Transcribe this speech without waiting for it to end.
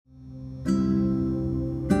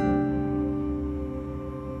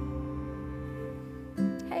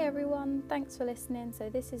everyone, thanks for listening. So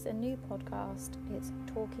this is a new podcast. It's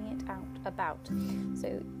Talking It Out About.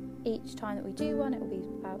 So each time that we do one, it will be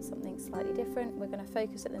about something slightly different. We're going to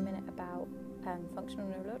focus at the minute about functional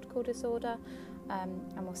neurological disorder, and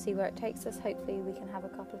we'll see where it takes us. Hopefully we can have a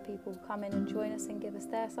couple of people come in and join us and give us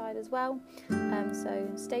their side as well. So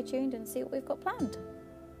stay tuned and see what we've got planned.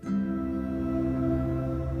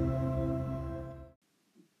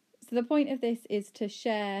 So the point of this is to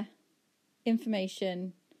share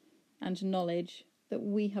information and knowledge that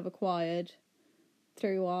we have acquired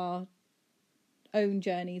through our own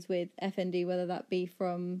journeys with FND, whether that be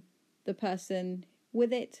from the person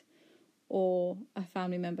with it or a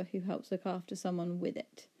family member who helps look after someone with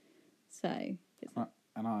it. So,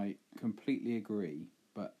 and I completely agree,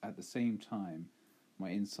 but at the same time, my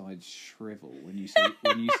insides shrivel when you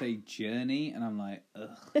say journey, and I'm like,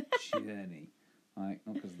 ugh, journey, like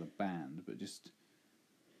not because of the band, but just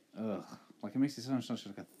ugh, like it makes it sound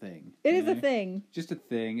like a thing. It is a thing. Just a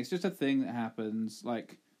thing. It's just a thing that happens.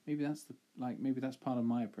 Like maybe that's part of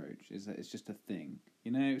my approach, is that it's just a thing.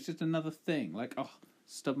 You know, it's just another thing. Like, oh,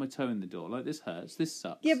 stub my toe in the door. Like, this hurts. This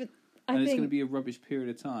sucks. Yeah, but it's going to be a rubbish period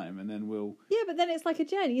of time, and then we'll... Yeah, but then it's like a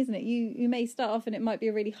journey, isn't it? You may start off and it might be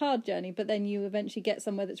a really hard journey, but then you eventually get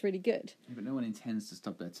somewhere that's really good. Yeah, but no one intends to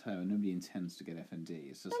stub their toe, and nobody intends to get FND.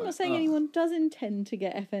 It's just I'm not saying anyone does intend to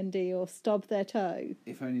get FND or stub their toe.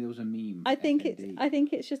 If only there was a meme. I think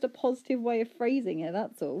it's just a positive way of phrasing it,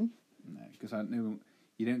 that's all. No, because I know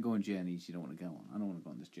you don't go on journeys you don't want to go on. I don't want to go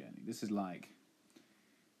on this journey. This is like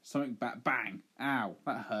something bang, ow,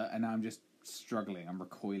 that hurt, and now I'm just struggling. I'm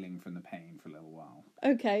recoiling from the pain for a little while.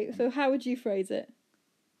 Okay, so how would you phrase it?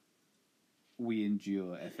 We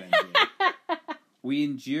endure FND. We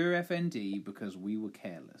endure FND because we were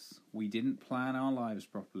careless. We didn't plan our lives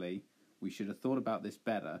properly. We should have thought about this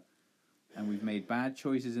better. And we've made bad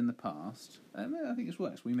choices in the past. I think it's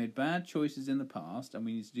worse. We made bad choices in the past, and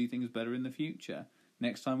we need to do things better in the future.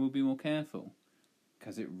 Next time we'll be more careful.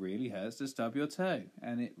 Because it really hurts to stub your toe.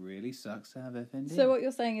 And it really sucks to have FND. So what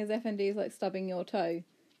you're saying is FND is like stubbing your toe.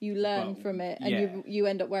 You learn from it, and you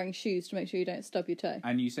end up wearing shoes to make sure you don't stub your toe.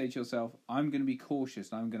 And you say to yourself, I'm going to be cautious,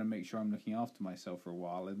 and I'm going to make sure I'm looking after myself for a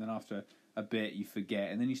while. And then after a bit, you forget.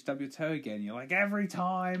 And then you stub your toe again. You're like, every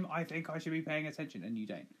time I think I should be paying attention. And you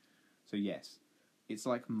don't. So yes, it's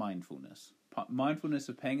like mindfulness. Mindfulness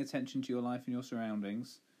of paying attention to your life and your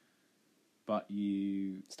surroundings. But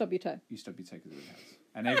you... Stub your toe. You stub your toe because it hurts.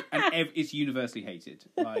 And it's universally hated.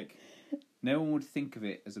 Like, no one would think of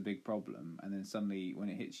it as a big problem, and then suddenly, when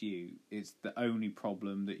it hits you, it's the only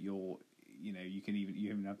problem that you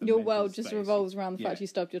even have the your world just revolves around the fact you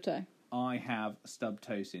stubbed your toe. I have stub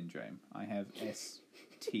toe syndrome. I have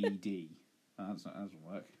STD. That doesn't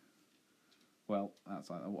work. Well, that's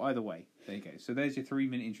either way. There you go. So there's your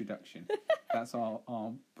 3-minute introduction. That's our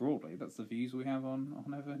broadly. That's the views we have on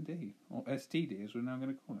FND, or STD as we're now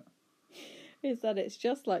going to call it. Is that it's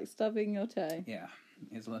just like stubbing your toe? Yeah,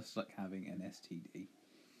 it's less like having an STD.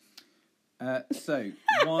 So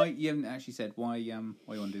why you haven't actually said why you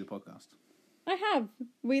want to do the podcast? I have.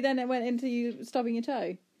 We then went into you stubbing your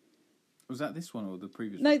toe. Was that this one or the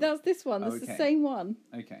previous? No, that's this one. That's the same one.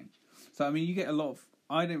 Okay. So I mean, you get a lot of.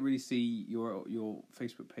 I don't really see your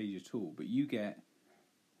Facebook page at all, but you get.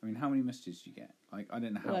 I mean, how many messages do you get? Like, I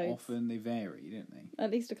don't know how often they vary, don't they? At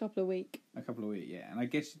least a couple of weeks. A couple of weeks, yeah. And I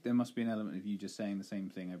guess there must be an element of you just saying the same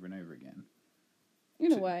thing over and over again.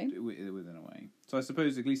 In a way. Within a way. So I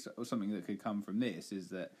suppose at least something that could come from this is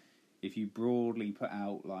that if you broadly put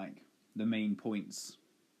out, like, the main points,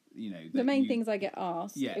 you know... The main things I get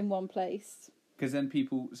asked in one place. Because then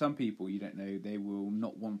some people, you don't know, they will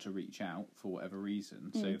not want to reach out for whatever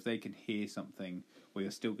reason. So if they can hear something where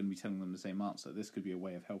you're still going to be telling them the same answer, this could be a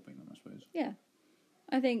way of helping them, I suppose. Yeah.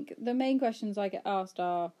 I think the main questions I get asked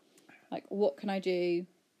are, like, what can I do?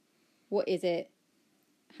 What is it?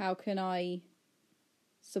 How can I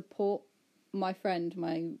support my friend,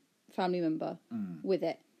 my family member with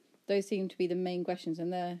it? Those seem to be the main questions,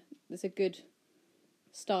 and there's a good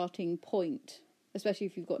starting point, especially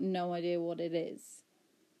if you've got no idea what it is.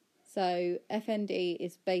 So FND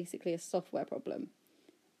is basically a software problem.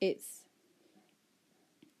 It's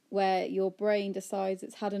where your brain decides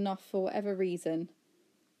it's had enough for whatever reason,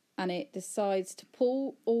 and it decides to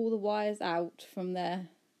pull all the wires out from their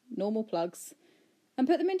normal plugs and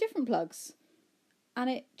put them in different plugs. And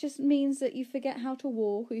it just means that you forget how to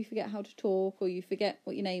walk, or you forget how to talk, or you forget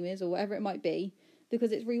what your name is, or whatever it might be,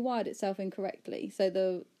 because it's rewired itself incorrectly. So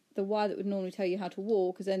the wire that would normally tell you how to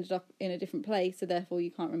walk has ended up in a different place, so therefore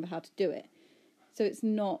you can't remember how to do it. So it's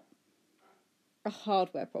not a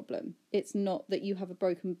hardware problem. It's not that you have a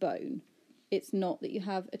broken bone. It's not that you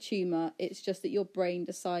have a tumour, it's just that your brain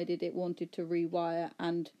decided it wanted to rewire,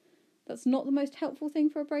 and that's not the most helpful thing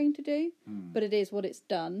for a brain to do, but it is what it's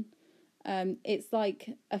done. It's like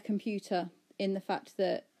a computer in the fact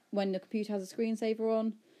that when the computer has a screensaver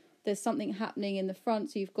on, there's something happening in the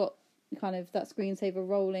front, so you've got kind of that screensaver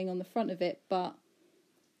rolling on the front of it, but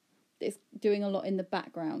it's doing a lot in the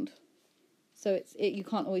background. So you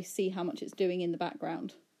can't always see how much it's doing in the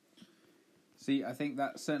background. See, I think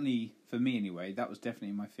that certainly, for me anyway, that was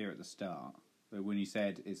definitely my fear at the start. But when you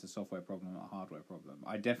said it's a software problem, not a hardware problem,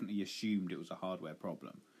 I definitely assumed it was a hardware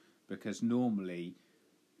problem. Because normally,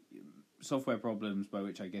 software problems, by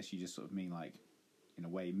which I guess you just sort of mean like, in a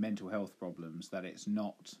way, mental health problems, that it's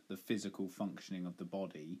not the physical functioning of the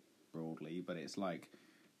body, broadly, but it's like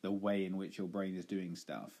the way in which your brain is doing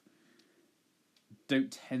stuff,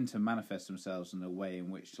 don't tend to manifest themselves in a way in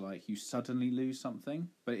which like you suddenly lose something.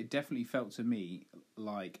 But it definitely felt to me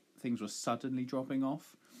like things were suddenly dropping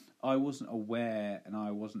off. I wasn't aware and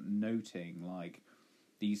I wasn't noting like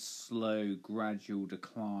these slow gradual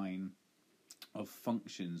decline of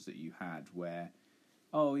functions that you had where,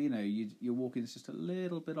 oh, you know, you're walking just a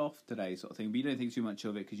little bit off today sort of thing, but you don't think too much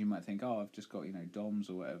of it because you might think, oh, I've just got, you know, DOMS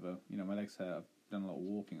or whatever, you know, my legs hurt, I've done a lot of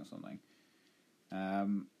walking or something.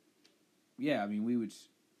 Yeah, I mean, we would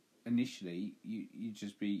initially you'd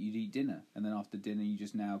eat dinner, and then after dinner you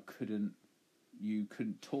just now couldn't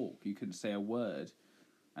talk, you couldn't say a word,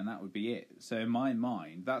 and that would be it. So in my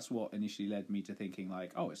mind, that's what initially led me to thinking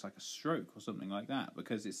like, oh, it's like a stroke or something like that,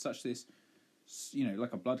 because it's such this, you know,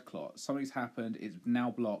 like a blood clot. Something's happened, it's now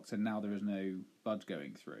blocked, and now there is no blood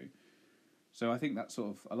going through. So I think that's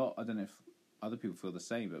sort of a lot. I don't know if other people feel the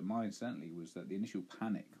same, but mine certainly was that the initial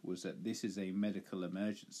panic was that this is a medical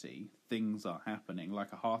emergency. Things are happening,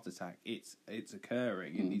 like a heart attack. It's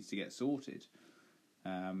occurring. It needs to get sorted.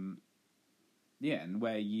 Yeah, and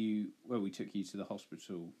where we took you to the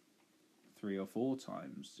hospital 3 or 4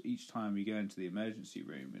 times, each time we go into the emergency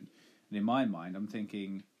room, and in my mind, I'm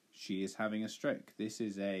thinking she is having a stroke. This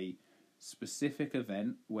is a specific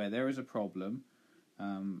event where there is a problem.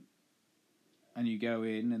 And you go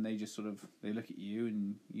in and they just sort of, they look at you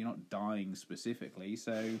and you're not dying specifically.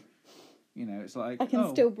 So, you know, it's like, I can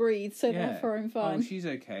still breathe, so yeah, therefore I'm fine. Oh, she's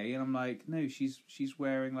okay. And I'm like, no, she's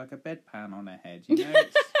wearing like a bedpan on her head. You know,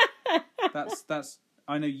 that's,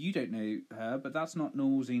 I know you don't know her, but that's not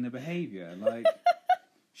normal Xena behaviour. Like,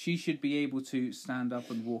 she should be able to stand up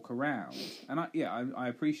and walk around. And I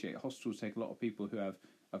appreciate hospitals take a lot of people who have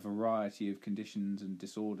a variety of conditions and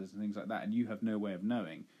disorders and things like that, and you have no way of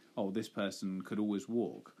knowing, oh, this person could always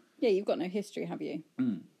walk. Yeah, you've got no history, have you?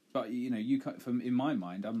 But, you know, in my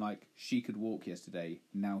mind, I'm like, she could walk yesterday,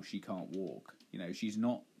 now she can't walk. You know, she's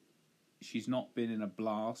not been in a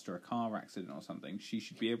blast or a car accident or something. She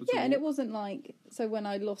should be able to walk. And it wasn't like, so when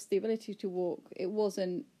I lost the ability to walk, it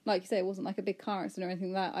wasn't, like you say, it wasn't like a big car accident or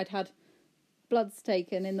anything like that. I'd had bloods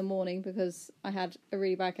taken in the morning because I had a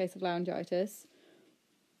really bad case of laryngitis.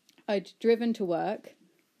 I'd driven to work.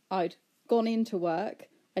 I'd gone into work.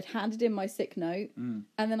 I'd handed in my sick note, and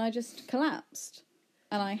then I just collapsed.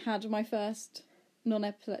 And I had my first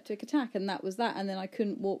non-epileptic attack, and that was that. And then I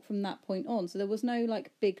couldn't walk from that point on. So there was no,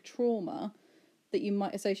 like, big trauma that you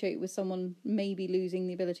might associate with someone maybe losing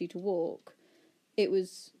the ability to walk. It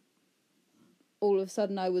was, all of a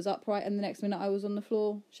sudden I was upright, and the next minute I was on the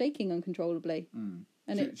floor shaking uncontrollably.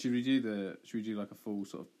 And should we do like a full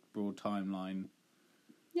sort of broad timeline?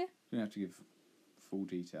 Yeah. You don't have to give full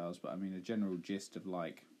details, but I mean a general gist of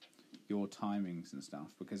like your timings and stuff,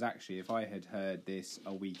 because actually if I had heard this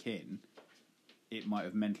a week in, it might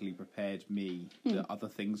have mentally prepared me that other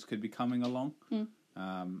things could be coming along.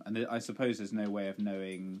 And I suppose there's no way of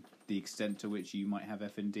knowing the extent to which you might have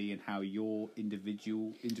FND and how you're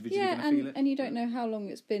individually going to feel it. And you don't know how long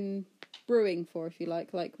it's been brewing for, if you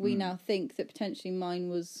like. Like, we now think that potentially mine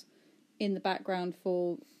was in the background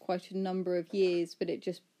for quite a number of years, but it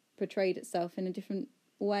just portrayed itself in a different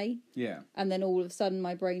way. Yeah. And then all of a sudden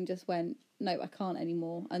my brain just went, no, I can't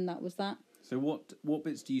anymore. And that was that. So what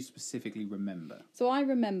bits do you specifically remember? So I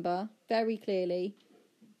remember very clearly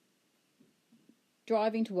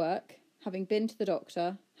driving to work, having been to the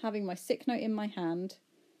doctor, having my sick note in my hand.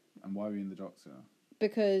 And why were you in the doctor?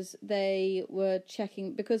 Because they were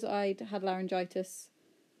checking, because I'd had laryngitis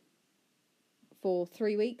for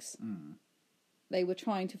 3 weeks. They were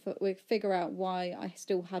trying to figure out why I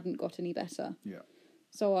still hadn't got any better. Yeah.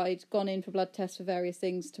 So I'd gone in for blood tests for various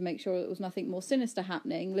things to make sure there was nothing more sinister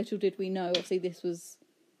happening. Little did we know, obviously, this was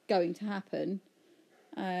going to happen.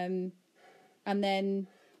 And then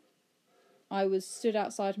I was stood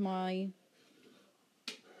outside my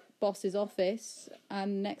boss's office,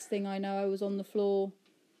 and next thing I know, I was on the floor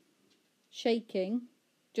shaking,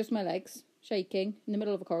 just my legs shaking in the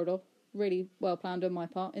middle of a corridor, really well planned on my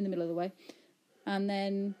part, in the middle of the way. And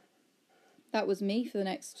then that was me for the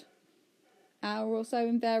next hour or so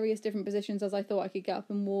in various different positions as I thought I could get up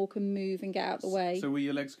and walk and move and get out the way. So were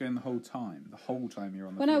your legs going the whole time? The whole time you're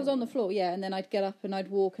on the When floor? I was on the floor, yeah, and then I'd get up and I'd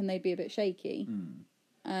walk and they'd be a bit shaky.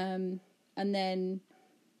 And then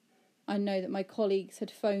I know that my colleagues had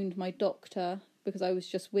phoned my doctor because I was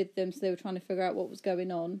just with them, so they were trying to figure out what was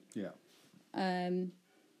going on. Yeah. And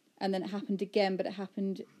then it happened again, but it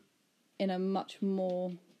happened in a much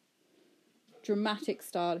more dramatic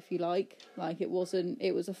style, if you like. Like, it was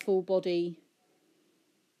a full body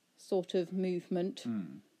sort of movement.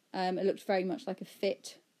 It looked very much like a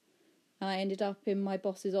fit. And I ended up in my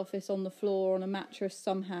boss's office on the floor on a mattress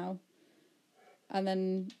somehow. And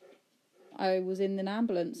then I was in an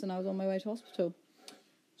ambulance and I was on my way to hospital.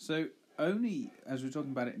 So only, as we're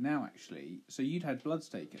talking about it now, actually, so you'd had bloods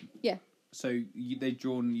taken. Yeah. So they'd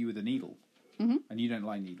drawn you with a needle. Mm-hmm. And you don't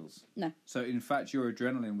like needles. No. So in fact, your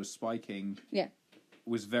adrenaline was spiking. Yeah.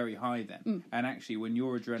 Was very high then. And actually, when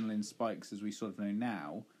your adrenaline spikes, as we sort of know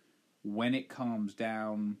now, when it calms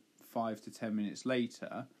down 5 to 10 minutes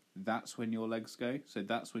later, that's when your legs go. So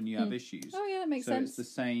that's when you have issues. Oh, yeah, that makes sense. So it's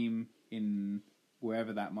the same in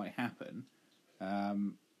wherever that might happen.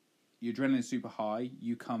 Your adrenaline's super high,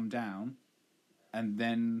 you come down, and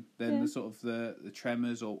then the sort of the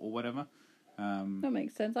tremors or whatever. That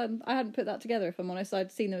makes sense. I hadn't put that together, if I'm honest.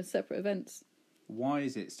 I'd seen them as separate events. Why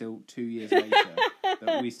is it still 2 years later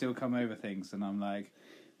that we still come over things? And I'm like,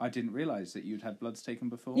 I didn't realise that you'd had bloods taken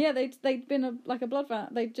before. Yeah, they'd been a blood vat.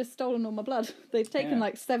 They'd just stolen all my blood. They'd taken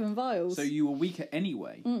like 7 vials. So you were weaker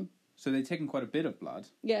anyway. So they'd taken quite a bit of blood.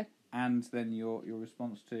 Yeah. And then your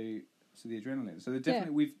response to the adrenaline. So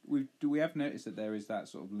definitely we have noticed that there is that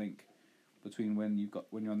sort of link between when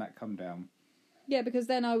you're on that come down. Yeah, because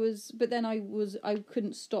then I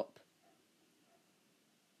couldn't stop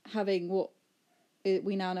having what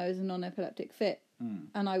we now know as a non-epileptic fit,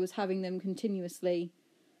 and I was having them continuously,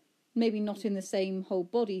 maybe not in the same whole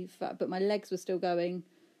body fat, but my legs were still going,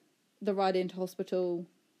 the ride into hospital,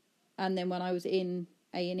 and then when I was in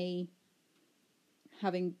A&E,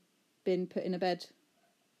 having been put in a bed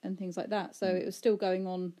and things like that. So it was still going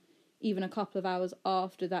on even a couple of hours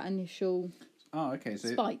after that initial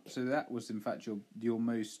spike. So that was in fact your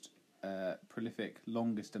most prolific,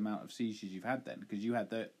 longest amount of seizures you've had then, because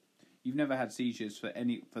you've never had seizures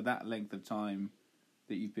for that length of time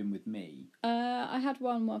that you've been with me. I had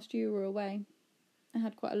one whilst you were away. I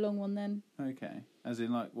had quite a long one then. Okay, as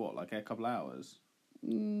in like a couple hours?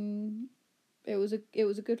 It was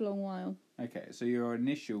a good long while. Okay, so your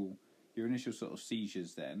initial sort of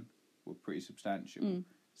seizures then were pretty substantial.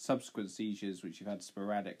 Subsequent seizures, which you've had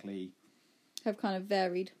sporadically, have kind of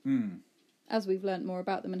varied as we've learnt more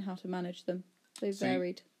about them and how to manage them. They've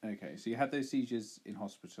varied. Okay, so you had those seizures in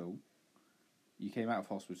hospital. You came out of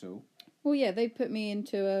hospital. Well, yeah, they put me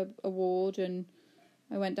into a ward, and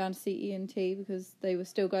I went down to see ENT because they were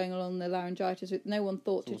still going along the laryngitis. No one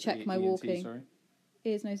thought to check my walking. Sorry?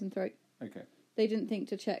 Ears, nose, and throat. Okay. They didn't think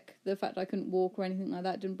to check the fact I couldn't walk or anything like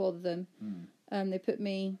that. It didn't bother them. They put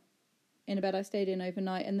me in a bed I stayed in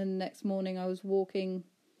overnight, and then the next morning I was walking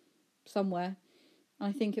somewhere.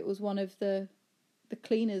 I think it was one of the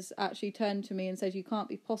cleaners actually turned to me and said, "You can't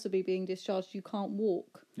be possibly being discharged. You can't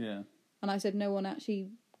walk." Yeah. And I said, "No one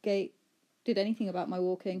actually did anything about my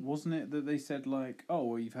walking." Wasn't it that they said like, "Oh,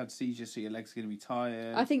 well, you've had seizures, so your legs are going to be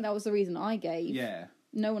tired"? I think that was the reason I gave. Yeah.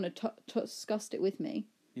 No one had discussed it with me.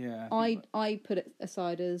 Yeah. I put it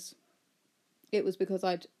aside as it was because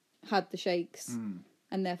I'd had the shakes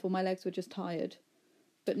and therefore my legs were just tired.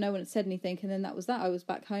 But no one had said anything, and then that was that. I was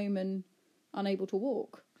back home and unable to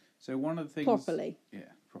walk. So one of the things... Properly. Yeah,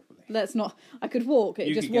 properly. I could walk.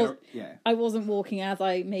 I wasn't walking as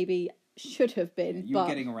I maybe should have been. Yeah, you were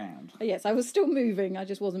getting around. Yes, I was still moving. I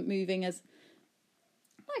just wasn't moving as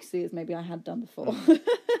nicely as maybe I had done before.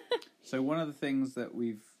 So one of the things that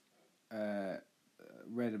we've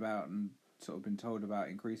read about and sort of been told about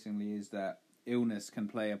increasingly is that illness can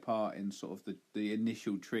play a part in sort of the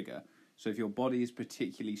initial trigger. So if your body is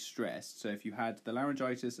particularly stressed, so if you had the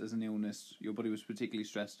laryngitis as an illness, your body was particularly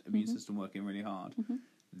stressed, immune system working really hard,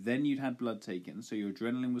 then you'd had blood taken, so your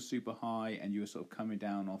adrenaline was super high and you were sort of coming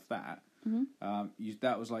down off that.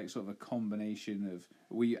 That was like sort of a combination of,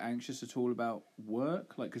 were you anxious at all about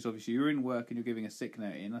work? Like, because obviously you're in work and you're giving a sick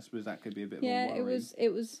note in, I suppose that could be a bit of a worry. Yeah,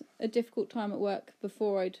 it was a difficult time at work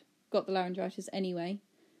before I'd got the laryngitis anyway.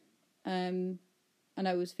 And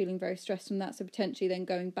I was feeling very stressed from that, so potentially then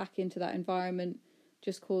going back into that environment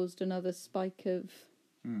just caused another spike of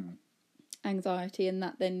anxiety, and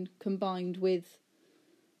that then combined with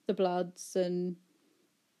the bloods and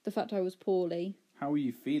the fact I was poorly. How were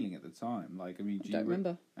you feeling at the time? Like, I mean, I don't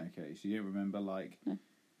remember. Okay, so you don't remember, like, No.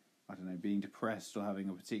 I don't know, being depressed or having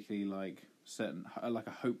a particularly, like, like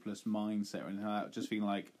a hopeless mindset or anything like that, just feeling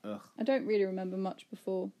like, ugh. I don't really remember much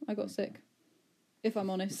before I got sick, if I'm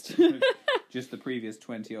honest. Just the previous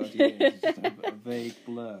 20-odd years, just a vague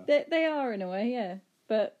blur. They are, in a way, yeah.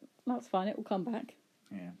 But that's fine, it will come back.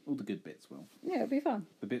 Yeah, all the good bits will. Yeah, it'll be fun.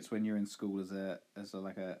 The bits when you're in school as an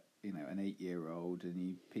 8-year-old and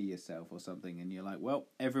you pee yourself or something and you're like, well,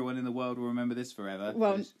 everyone in the world will remember this forever,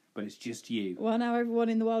 Well, but it's just you. Well, now everyone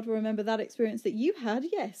in the world will remember that experience that you had.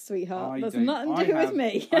 Yes, sweetheart. That's don't- nothing I to do have- with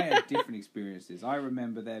me. I had different experiences. I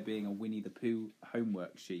remember there being a Winnie the Pooh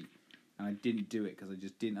homework sheet and I didn't do it because I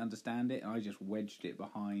just didn't understand it and I just wedged it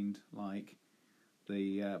behind, like,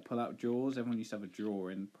 the pull-out drawers. Everyone used to have a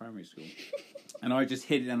drawer in primary school. And I just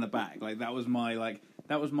hid it on the back. Like, that was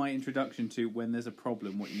my introduction to when there's a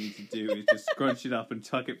problem, what you need to do is just scrunch it up and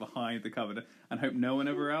tuck it behind the cupboard and hope no one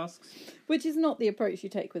ever asks. Which is not the approach you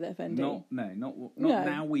take with FND. Not No.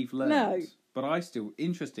 now we've learned. No. But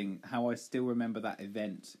interesting how I still remember that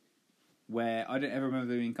event where I don't ever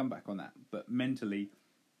remember being come back on that. But mentally,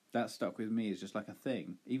 that stuck with me as just like a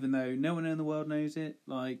thing. Even though no one in the world knows it.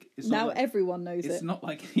 Like, it's Now not like, everyone knows it's it. not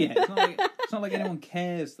like, yeah, it's not like anyone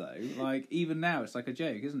cares though. Like, even now it's like a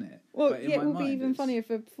joke, isn't it? Well, But in it my will be mind, even it's- funnier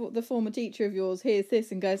if the former teacher of yours hears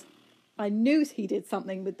this and goes, I knew he did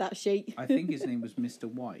something with that sheet. I think his name was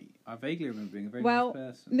Mr. White. I vaguely remember being a very Well,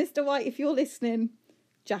 nice person. Mr. White, if you're listening,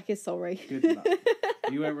 Jack is sorry. Good luck.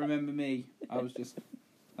 You won't remember me. I was just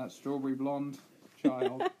that strawberry blonde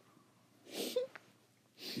child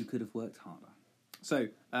who could have worked harder. So,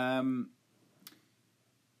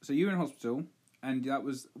 so you were in hospital, and that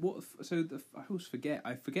was what? So I always forget.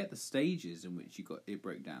 I forget the stages in which it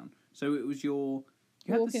broke down. So it was you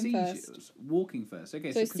had Walking the seizures. first. Walking first.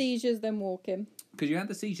 Okay. So seizures, then walking. Because you had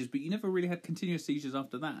the seizures, but you never really had continuous seizures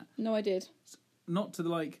after that. No, I did. Not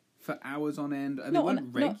to for hours on end, and Not they on-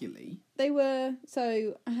 weren't regularly. They were,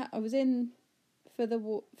 so I was in for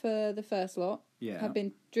the first lot. Yeah. I've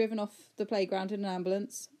been driven off the playground in an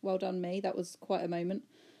ambulance. Well done, me. That was quite a moment.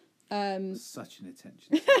 Such an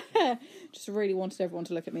attention. Just really wanted everyone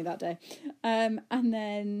to look at me that day. And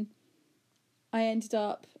then I ended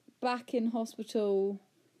up back in hospital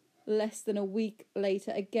less than a week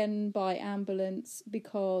later, again by ambulance,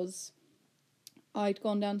 because I'd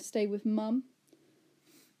gone down to stay with Mum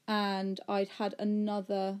and I'd had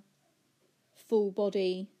another full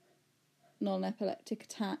body non-epileptic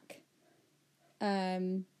attack.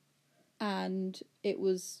 And it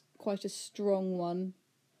was quite a strong one.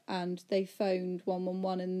 And they phoned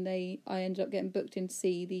 111 and I ended up getting booked in to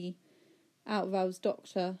see the out of hours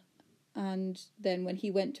doctor. And then when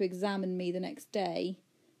he went to examine me the next day,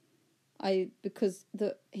 because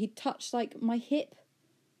he touched like my hip,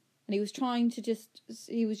 and he was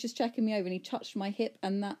just checking me over, and he touched my hip,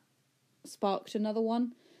 and that sparked another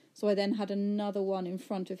one. So I then had another one in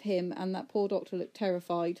front of him, and that poor doctor looked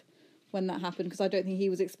terrified when that happened, because I don't think he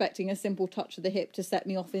was expecting a simple touch of the hip to set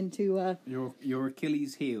me off into your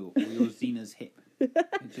Achilles heel or your Xena's hip. It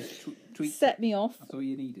just tweaked. set me off. That's all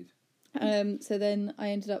you needed. So then I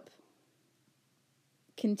ended up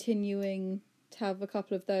continuing to have a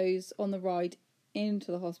couple of those on the ride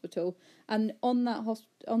into the hospital, and on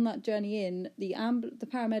that journey in, the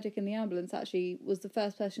paramedic in the ambulance actually was the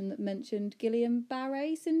first person that mentioned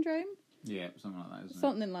Guillain-Barré syndrome. Yeah, something like that, isn't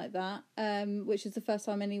Something like that, which is the first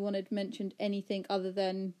time anyone had mentioned anything other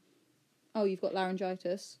than, oh, you've got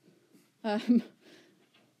laryngitis. And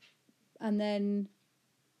then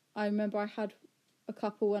I remember I had a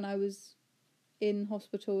couple when I was in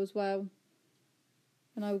hospital as well.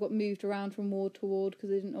 And I got moved around from ward to ward because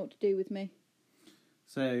they didn't know what to do with me.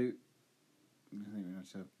 So, I think we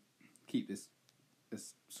have to keep this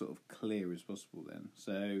as sort of clear as possible then.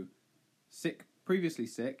 So, previously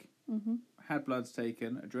sick, had bloods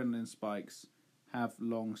taken, adrenaline spikes, have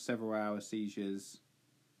long several hour seizures,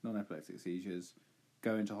 non-epileptic seizures,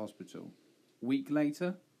 go into hospital. Week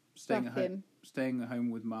later, staying at home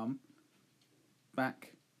with Mum,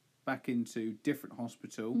 back into different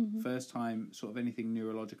hospital. First time sort of anything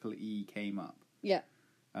neurological came up. Yeah.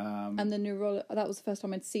 And that was the first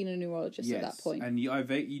time I'd seen a neurologist at that point. And you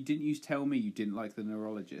didn't tell me you didn't like the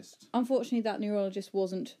neurologist. Unfortunately, that neurologist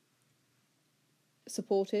wasn't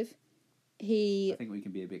supportive. I think we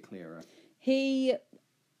can be a bit clearer. He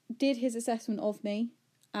did his assessment of me,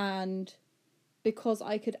 and because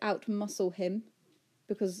I could out-muscle him,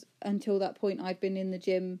 because until that point I'd been in the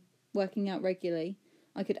gym working out regularly,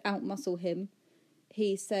 I could out-muscle him.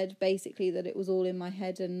 He said basically that it was all in my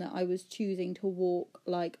head and that I was choosing to walk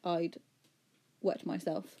like I'd wet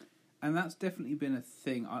myself. And that's definitely been a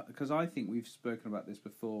thing, because I think we've spoken about this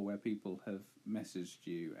before, where people have messaged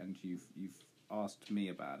you and you've asked me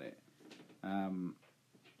about it.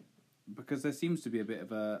 Because there seems to be a bit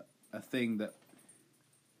of a thing that,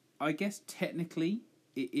 I guess technically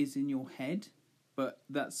it is in your head, but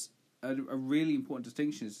that's a really important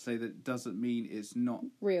distinction, is to say that it doesn't mean it's not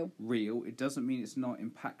real. It doesn't mean it's not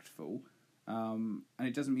impactful. And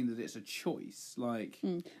it doesn't mean that it's a choice.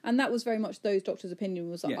 And that was very much those doctors' opinion,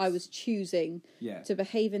 was that Yes. I was choosing to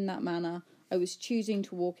behave in that manner. I was choosing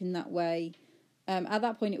to walk in that way. At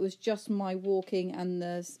that point, it was just my walking and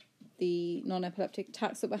the non-epileptic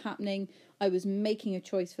attacks that were happening. I was making a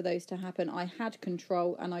choice for those to happen. I had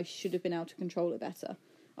control, and I should have been able to control it better.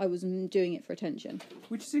 I was doing it for attention.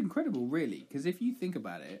 Which is incredible, really, because if you think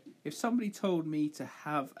about it, if somebody told me to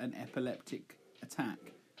have an epileptic attack,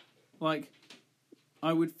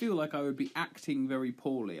 I would feel like I would be acting very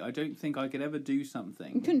poorly. I don't think I could ever do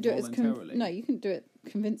something You couldn't do voluntarily. it you couldn't do it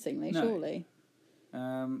convincingly, No. surely.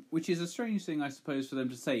 Which is a strange thing, I suppose, for them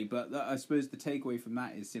to say, but I suppose the takeaway from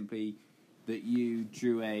that is simply that you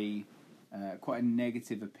drew quite a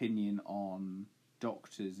negative opinion on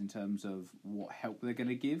doctors in terms of what help they're going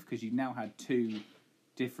to give, because you've now had 2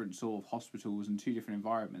 different sort of hospitals and 2 different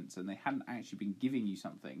environments, and they hadn't actually been giving you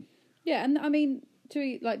something. Yeah, and I mean,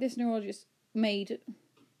 this neurologist made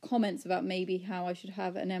comments about maybe how I should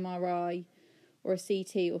have an MRI or a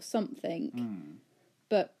CT or something,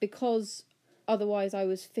 but because otherwise I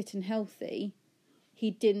was fit and healthy,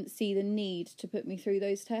 he didn't see the need to put me through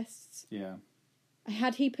those tests. Yeah.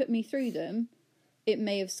 Had he put me through them, it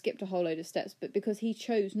may have skipped a whole load of steps, but because he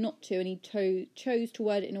chose not to, and he chose to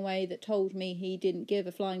word it in a way that told me he didn't give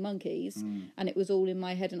a flying monkeys, and it was all in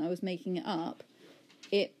my head and I was making it up,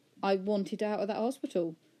 I wanted out of that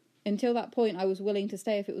hospital. Until that point, I was willing to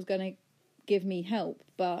stay if it was going to give me help,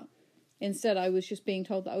 but instead I was just being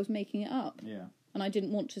told that I was making it up. Yeah. And I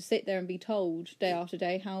didn't want to sit there and be told day after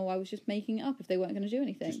day how I was just making it up if they weren't going to do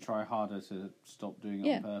anything. Just try harder to stop doing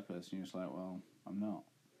it on purpose. And you're just like, well, I'm not.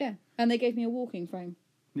 Yeah. And they gave me a walking frame.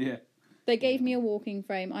 Yeah. They gave me a walking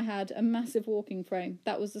frame. I had a massive walking frame.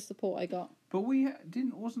 That was the support I got. But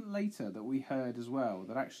wasn't later that we heard as well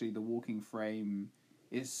that actually the walking frame,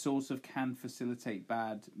 it sort of can facilitate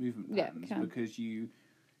bad movement patterns, because you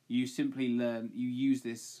simply you use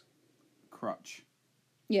this crutch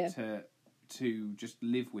to just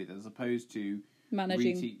live with, as opposed to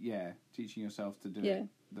managing teaching yourself to do it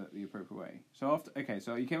the appropriate way. So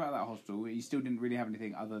so you came out of that hospital, you still didn't really have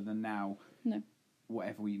anything other than now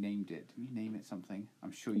whatever we named it. Did we name it something?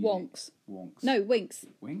 I'm sure you Wonks. Wonks. No, Winks.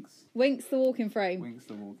 Winks? Winks the walking frame. Winks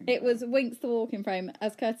the walking frame. It was Winks the walking frame.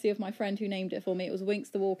 As courtesy of my friend who named it for me, it was Winks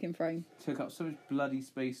the walking frame. Took up so much bloody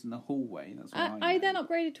space in the hallway. That's why I then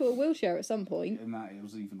upgraded to a wheelchair at some point. And that it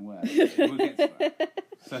was even worse. We'll get to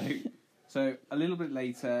that. So a little bit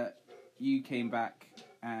later, you came back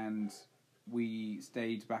and we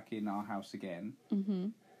stayed back in our house again. Mm-hmm.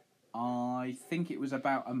 I think it was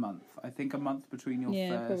about a month. I think a month between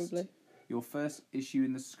your first issue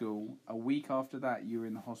in the school. A week after that, you were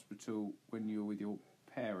in the hospital when you were with your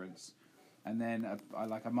parents. And then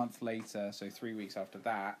like a month later, so 3 weeks after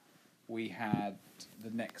that, we had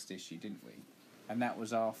the next issue, didn't we? And that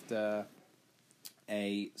was after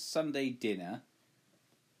a Sunday dinner.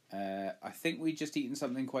 I think we'd just eaten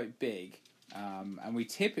something quite big. And we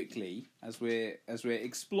typically, as we're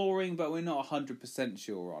exploring, but we're not 100%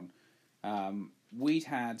 sure on, we'd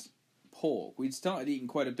had pork. We'd started eating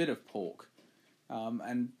quite a bit of pork.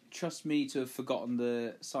 And trust me to have forgotten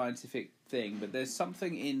the scientific thing, but there's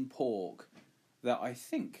something in pork that I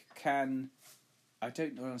think can, I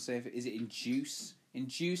don't know what to say, is it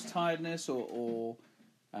induce tiredness or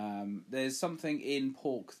there's something in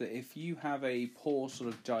pork that if you have a poor sort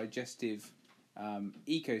of digestive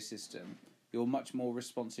ecosystem, you're much more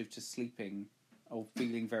responsive to sleeping or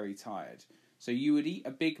feeling very tired. So you would eat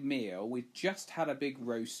a big meal. We'd just had a big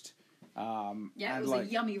roast. It was a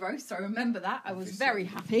yummy roast. I remember that. I was very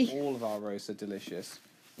happy. All of our roasts are delicious.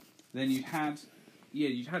 Then you'd had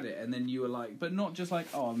it, and then you were like, but not just like,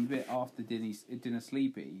 oh, I'm a bit after dinner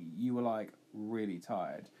sleepy. You were like really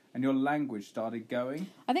tired, and your language started going.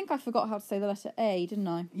 I think I forgot how to say the letter A, didn't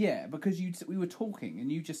I? Yeah, because we were talking,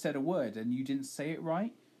 and you just said a word, and you didn't say it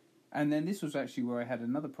right. And then this was actually where I had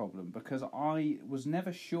another problem, because I was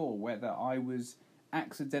never sure whether I was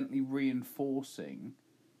accidentally reinforcing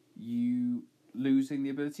you losing the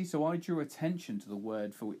ability. So I drew attention to the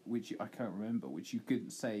word for which I can't remember, which you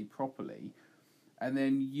couldn't say properly. And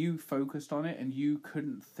then you focused on it and you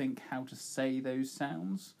couldn't think how to say those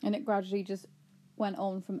sounds. And it gradually just went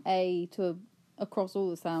on from A to across all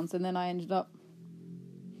the sounds. And then I ended up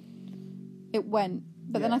it went,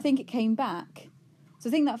 but then Yeah. I think it came back. So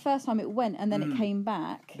I think that first time it went, and then it came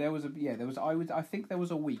back. There was I think there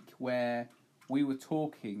was a week where we were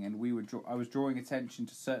talking and I was drawing attention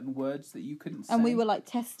to certain words that you couldn't say. And we were like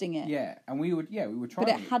testing it. Yeah, and we were trying. But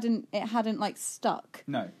it hadn't like stuck.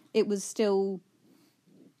 No. It was still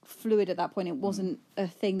fluid at that point. It wasn't a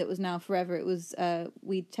thing that was now forever. It was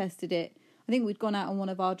we tested it. I think we'd gone out on one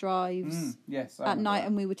of our drives Yes, I at remember night, that.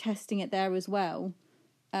 and we were testing it there as well.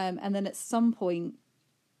 And then at some point,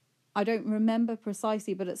 I don't remember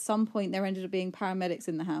precisely, but at some point there ended up being paramedics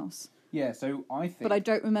in the house. Yeah, so I think. But I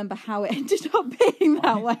don't remember how it ended up being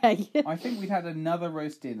that way. I think we'd had another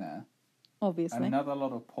roast dinner, Obviously. another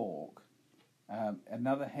lot of pork,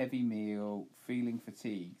 another heavy meal, feeling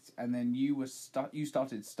fatigued, and then you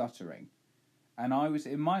started stuttering, and I was,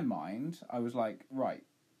 in my mind, I was like, right,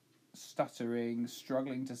 stuttering,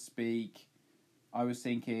 struggling to speak. I was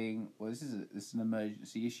thinking, well, this is an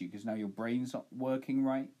emergency issue because now your brain's not working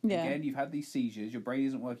right. Yeah. Again, you've had these seizures, your brain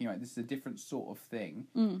isn't working right. This is a different sort of thing.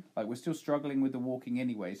 Like, we're still struggling with the walking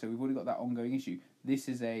anyway, so we've already got that ongoing issue. This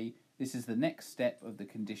is the next step of the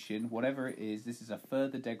condition, whatever it is. This is a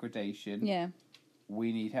further degradation. Yeah.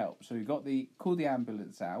 We need help. So we called the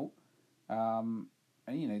ambulance out.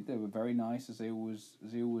 And they were very nice as they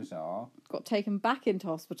always are. Got taken back into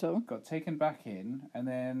hospital. Got taken back in, and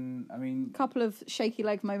then Couple of shaky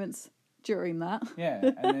leg moments during that. yeah,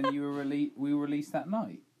 and then we were released that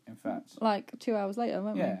night. In fact, Like 2 hours later,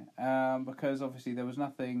 weren't we? yeah, because obviously there was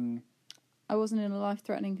nothing. I wasn't in a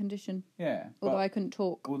life-threatening condition. Yeah, Although I couldn't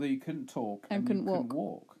talk. although you couldn't talk And you couldn't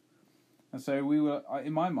walk. And so we were.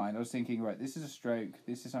 In my mind, I was thinking, right, this is a stroke.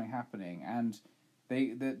 This is something happening, and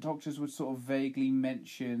the doctors would sort of vaguely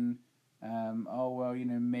mention,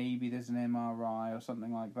 maybe there's an MRI or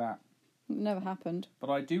something like that. It never happened. But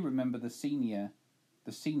I do remember the senior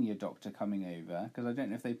doctor coming over, because I don't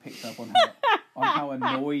know if they picked up on how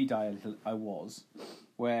annoyed I was,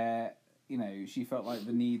 where she felt like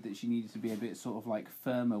the need that she needed to be a bit sort of like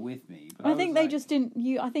firmer with me. But I think they just didn't.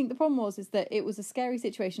 I think the problem is that it was a scary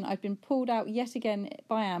situation. I'd been pulled out yet again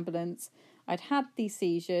by ambulance. I'd had these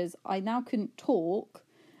seizures. I now couldn't talk,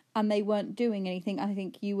 and they weren't doing anything. I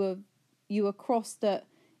think you were cross that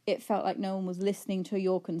it felt like no one was listening to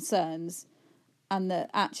your concerns, and that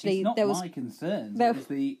actually it's not there was my concerns.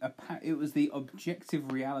 It was the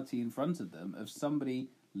objective reality in front of them of somebody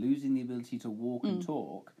losing the ability to walk and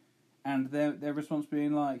talk, and their response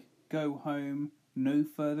being like, "Go home, no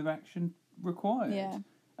further action required." Yeah.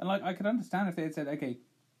 And like, I could understand if they had said, "Okay,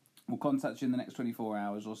 we'll contact you in the next 24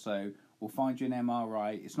 hours or so. We'll find you an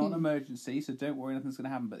MRI. It's not an emergency, so don't worry, nothing's going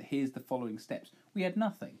to happen. But here's the following steps." We had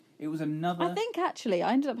nothing. It was another. I think actually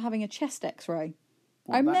I ended up having a chest X-ray.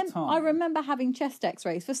 What, I remember having chest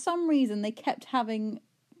X-rays. For some reason, they kept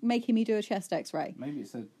making me do a chest X-ray. Maybe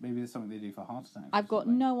it's something they do for heart attacks. I've got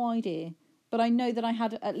no idea, but I know that I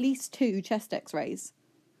had at least 2 chest X-rays.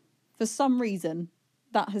 For some reason,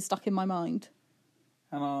 that has stuck in my mind.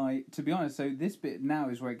 And to be honest, so this bit now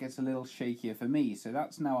is where it gets a little shakier for me. So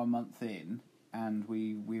that's now a month in, and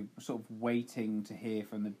we're sort of waiting to hear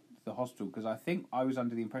from the hospital, because I think I was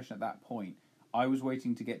under the impression at that point I was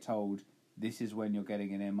waiting to get told this is when you're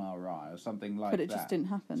getting an MRI or something like that. But it just didn't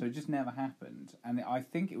happen. So it just never happened, and I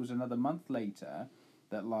think it was another month later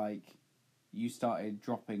that you started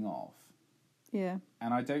dropping off. Yeah.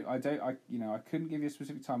 And I couldn't give you a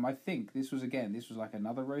specific time. I think this was like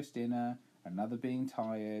another roast dinner, another being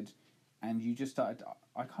tired, and you just started.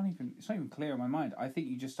 It's not even clear in my mind. I think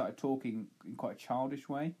you just started talking in quite a childish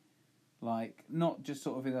way, like not just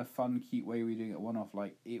sort of in a fun, cute way. We were doing it one off.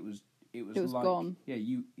 Like it was like, gone.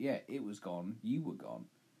 Yeah, it was gone. You were gone.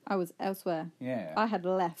 I was elsewhere. Yeah. I had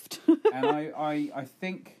left. And I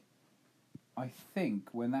think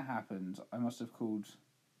when that happened, I must have called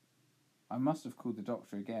the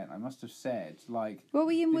doctor again. I must have said, like... Were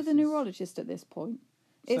we in with a neurologist at this point?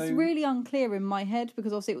 It's really unclear in my head,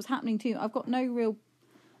 because obviously it was happening to me. I've got no real...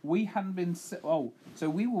 We hadn't been... so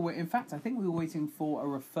we were... In fact, I think we were waiting for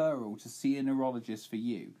a referral to see a neurologist for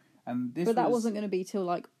you. And this But that wasn't going to be till,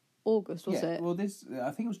 like, August, was it? Well,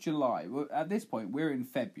 I think it was July. At this point, we're in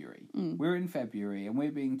February. We're in February, and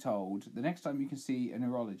we're being told the next time you can see a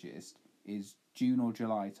neurologist is June or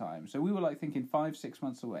July time. So we were, like, thinking 5-6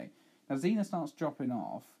 months away. Now, Zena starts dropping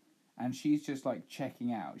off, and she's just, like,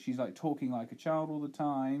 checking out. She's, like, talking like a child all the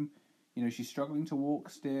time. She's struggling to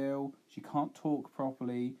walk still. She can't talk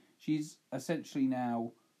properly. She's essentially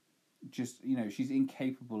now just, she's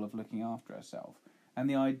incapable of looking after herself. And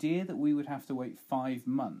the idea that we would have to wait 5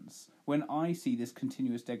 months when I see this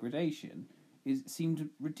continuous degradation seemed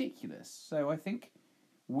ridiculous. So I think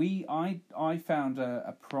I found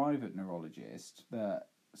a private neurologist that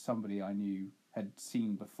somebody I knew had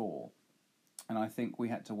seen before, and I think we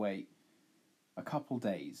had to wait a couple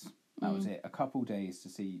days. That was it. A couple days to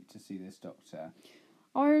see this doctor.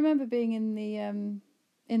 I remember being in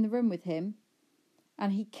the room with him,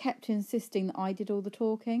 and he kept insisting that I did all the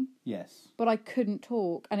talking. Yes. But I couldn't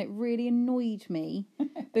talk, and it really annoyed me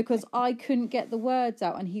because I couldn't get the words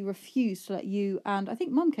out, and he refused to let you, and I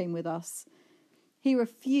think Mum came with us. He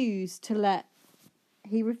refused to let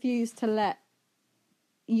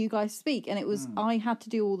you guys speak, and it was I had to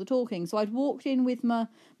do all the talking. So I'd walked in with my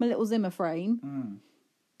little Zimmer frame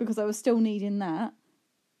because I was still needing that.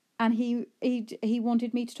 And he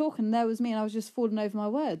wanted me to talk, and there was me, and I was just falling over my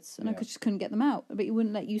words, and I just couldn't get them out. But he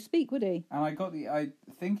wouldn't let you speak, would he? And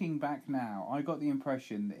thinking back now, I got the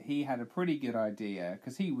impression that he had a pretty good idea,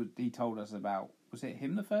 because he told us about, was it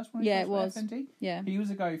him the first one? Yeah, it was. FND? Yeah. He was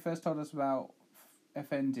the guy who first told us about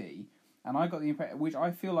FND, and I got the impression, which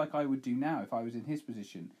I feel like I would do now if I was in his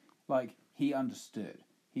position, like, he understood.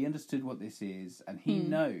 He understood what this is, and he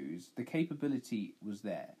knows the capability was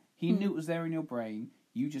there. He knew it was there in your brain.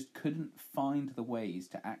 You just couldn't find the ways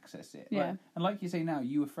to access it. Yeah. And like you say now,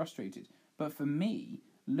 you were frustrated. But for me,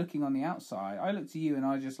 looking on the outside, I looked at you and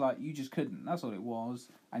I was just like, you just couldn't. That's all it was.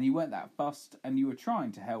 And you weren't that fussed, and you were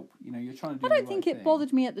trying to help. You know, you're trying to do I don't think it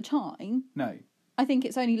bothered me at the time. No. I think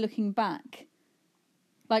it's only looking back.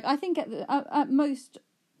 Like, I think at most,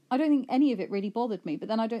 I don't think any of it really bothered me. But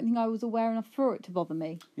then I don't think I was aware enough for it to bother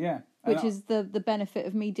me. Yeah. Which is the benefit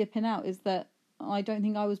of me dipping out, is that I don't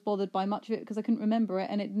think I was bothered by much of it because I couldn't remember it,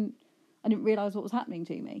 and I didn't realise what was happening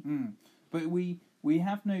to me. But we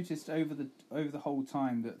have noticed over the whole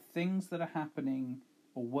time that things that are happening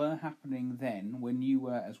or were happening then, when you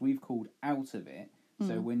were, as we've called, out of it,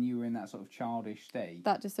 so when you were in that sort of childish state.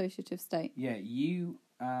 That dissociative state. Yeah, you...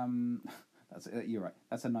 you're right.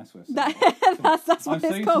 That's a nice way of saying it. That's what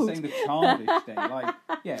it's called. I'm so used to saying the childish state. Like,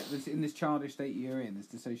 yeah, in this childish state you're in, this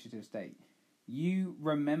dissociative state. You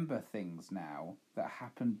remember things now that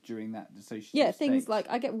happened during that dissociative state. Yeah, things like,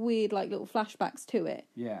 I get weird, like, little flashbacks to it.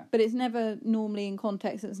 Yeah. But it's never normally in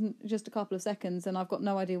context. It's just a couple of seconds, and I've got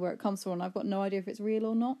no idea where it comes from, and I've got no idea if it's real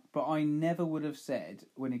or not. But I never would have said,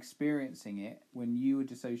 when experiencing it, when you were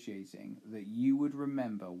dissociating, that you would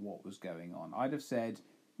remember what was going on. I'd have said,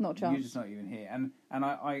 not a chance. You're just not even here. And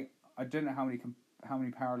I don't know how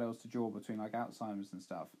many parallels to draw between, like, Alzheimer's and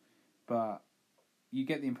stuff, but you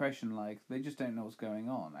get the impression like they just don't know what's going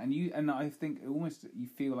on, and I think almost you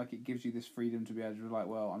feel like it gives you this freedom to be able to be like,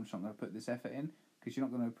 well, I'm just not going to put this effort in because you're not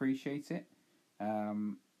going to appreciate it.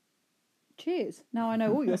 Cheers! Now I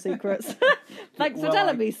know all your secrets. Thanks for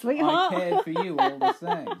telling me, sweetheart. I cared for you all the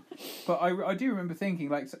same. But I do remember thinking,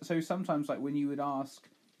 like, so sometimes, like, when you'd ask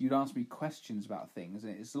me questions about things,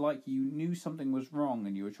 and it's like you knew something was wrong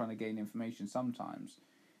and you were trying to gain information.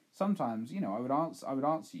 Sometimes, you know, I would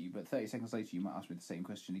answer you, but 30 seconds later you might ask me the same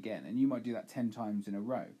question again, and you might do that 10 times in a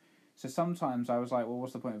row. So sometimes I was like, well,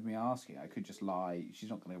 what's the point of me asking? I could just lie. She's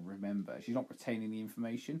not going to remember. She's not retaining the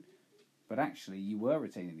information. But actually, you were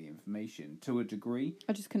retaining the information to a degree.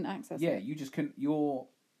 I just couldn't access it. Yeah, you just couldn't.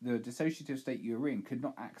 The dissociative state you were in could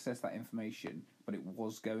not access that information, but it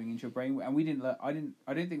was going into your brain, and we didn't. I don't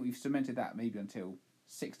think we've cemented that maybe until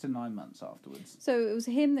 6 to 9 months afterwards. So it was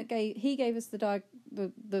him that gave us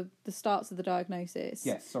the starts of the diagnosis.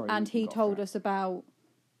 Yes, sorry. And he told us about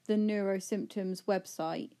the Neurosymptoms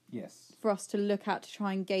website. Yes. For us to look at to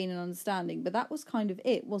try and gain an understanding, but that was kind of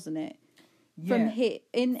it, wasn't it? Yeah.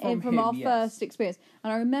 From our first experience.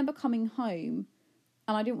 And I remember coming home,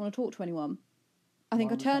 and I didn't want to talk to anyone. I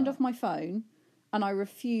think I turned off my phone, and I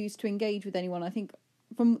refused to engage with anyone. I think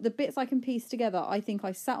from the bits I can piece together, I think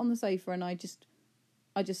I sat on the sofa and I just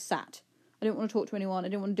sat. I didn't want to talk to anyone. I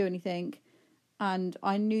didn't want to do anything. And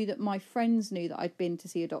I knew that my friends knew that I'd been to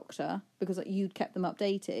see a doctor because you'd kept them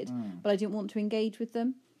updated. But I didn't want to engage with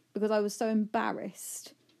them because I was so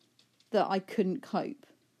embarrassed that I couldn't cope,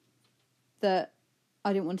 that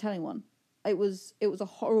I didn't want to tell anyone. It was a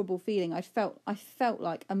horrible feeling. I felt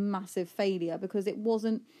like a massive failure because it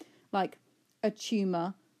wasn't like a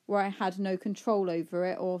tumour where I had no control over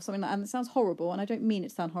it or something like that. And it sounds horrible, and I don't mean it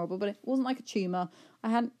to sound horrible, but it wasn't like a tumour.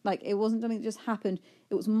 It wasn't something that just happened.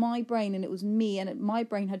 It was my brain, and it was me, and my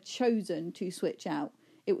brain had chosen to switch out.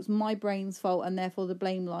 It was my brain's fault, and therefore the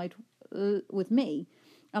blame lied with me.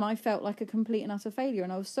 And I felt like a complete and utter failure,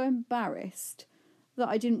 and I was so embarrassed that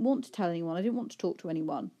I didn't want to tell anyone. I didn't want to talk to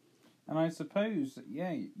anyone. And I suppose,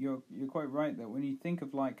 yeah, you're quite right that when you think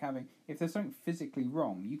of like if there's something physically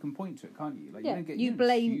wrong, you can point to it, can't you? Like, yeah, you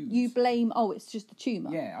blame. Oh, it's just a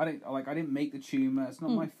tumour. Yeah, I didn't make the tumour. It's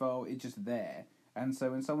not my fault. It's just there. And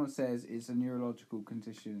so when someone says it's a neurological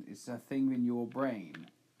condition, it's a thing in your brain.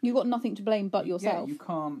 You got nothing to blame but yourself. Yeah, you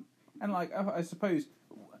can't. And like, I suppose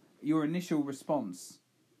your initial response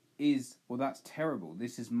is, well, that's terrible.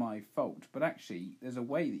 This is my fault. But actually, there's a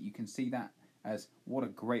way that you can see that as what a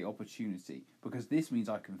great opportunity, because this means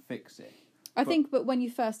I can fix it. I think, but when you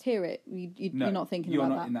first hear it, you're not thinking about that.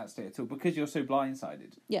 You're not in that state at all, because you're so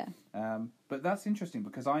blindsided. Yeah. But that's interesting,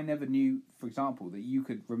 because I never knew, for example, that you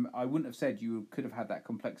could... I wouldn't have said you could have had that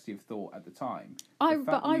complexity of thought at the time.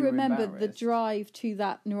 But I remember the drive to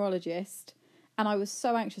that neurologist, and I was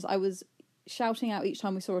so anxious. I was shouting out each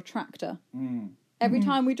time we saw a tractor. Every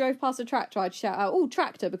time we drove past a tractor, I'd shout out, "Oh,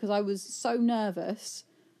 tractor," because I was so nervous.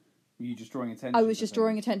 Were you just drawing attention? I was just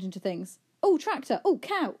drawing attention to things. Oh, tractor. Oh,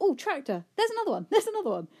 cow. Oh, tractor. There's another one. There's another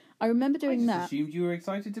one. I remember doing that. I assumed you were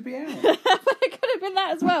excited to be out. But it could have been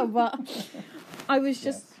that as well. But I was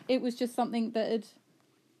just, It was just something that had...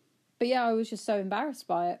 But yeah, I was just so embarrassed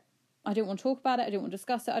by it. I didn't want to talk about it. I didn't want to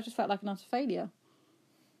discuss it. I just felt like an utter failure.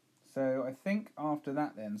 So I think after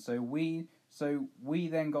that then, so we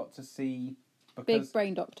then got to see... Big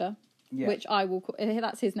Brain Doctor. Yeah. Which I will call...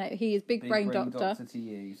 That's his name. He is Big Brain Doctor. To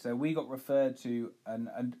you. So we got referred to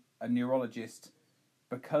a neurologist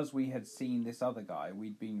because we had seen this other guy.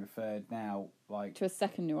 We'd been referred now to a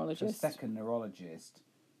second neurologist.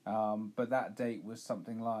 But that date was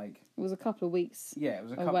something like... It was a couple of weeks. Yeah, it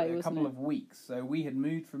was a couple of weeks. So we had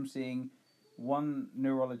moved from seeing one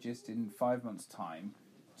neurologist in 5 months' time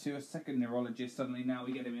to a second neurologist. Suddenly now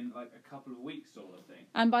we get him in like a couple of weeks sort of thing.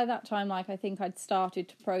 And by that time, I think I'd started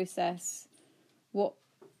to process what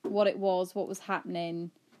it was, what was happening,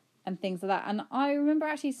 and things like that. And I remember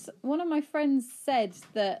actually one of my friends said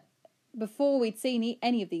that before we'd seen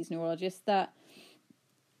any of these neurologists, that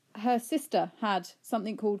her sister had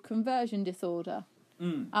something called conversion disorder.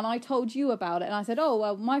 And I told you about it, and I said, "Oh,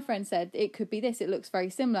 well, my friend said it could be this. It looks very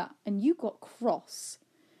similar." And you got cross.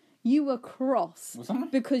 You were cross. Was I?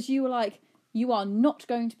 Because you were like, "You are not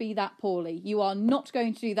going to be that poorly. You are not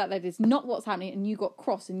going to do that. That is not what's happening." And you got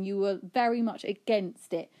cross, and you were very much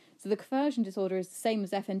against it. So the conversion disorder is the same as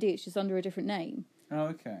FND. It's just under a different name. Oh,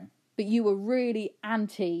 okay. But you were really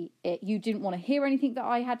anti it. You didn't want to hear anything that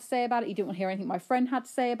I had to say about it. You didn't want to hear anything my friend had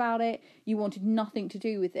to say about it. You wanted nothing to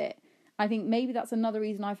do with it. I think maybe that's another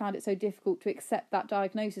reason I found it so difficult to accept that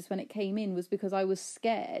diagnosis when it came in, was because I was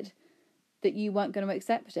scared that you weren't going to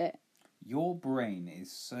accept it. Your brain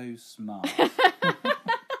is so smart.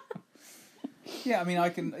 Yeah, I mean, I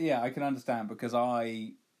can understand, because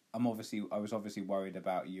I was obviously worried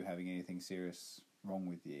about you having anything serious wrong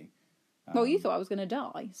with you. Well, you thought I was going to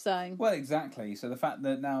die, so... Well, exactly. So the fact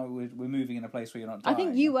that now we're moving in a place where you're not dying... I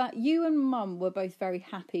think you and Mum were both very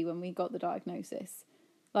happy when we got the diagnosis.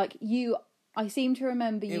 Like, I seem to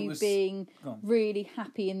remember you being really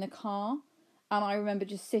happy in the car. And I remember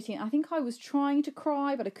just sitting... I think I was trying to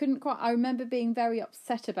cry, but I couldn't cry. I remember being very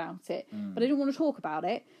upset about it. But I didn't want to talk about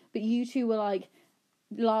it. But you two were, like,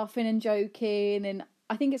 laughing and joking. And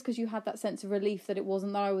I think it's because you had that sense of relief that it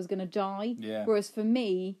wasn't that I was going to die. Yeah. Whereas for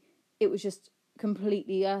me, it was just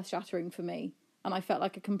completely earth-shattering for me. And I felt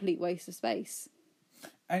like a complete waste of space.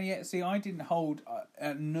 And yet, see, I didn't hold...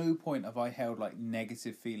 at no point have I held, like,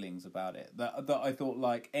 negative feelings about it. That I thought,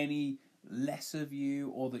 like, any... less of you,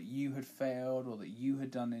 or that you had failed, or that you had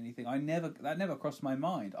done anything. That never crossed my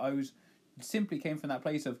mind. Simply came from that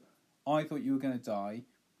place of, I thought you were going to die.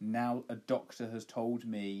 Now a doctor has told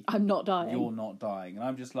me I'm not dying. You're not dying, and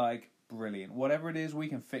I'm just like, brilliant. Whatever it is, we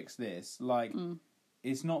can fix this. Like,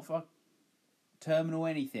 it's not for terminal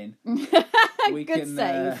anything. We Good can.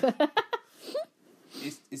 save.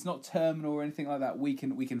 It's not terminal or anything like that. We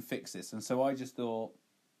can fix this, and so I just thought,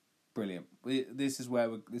 brilliant. This is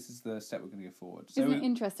the step we're going to go forward. So Isn't it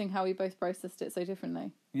interesting how we both processed it so differently?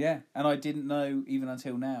 Yeah, and I didn't know even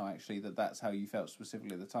until now actually that that's how you felt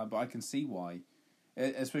specifically at the time. But I can see why,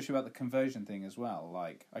 especially about the conversion thing as well.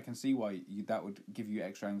 Like, I can see why that would give you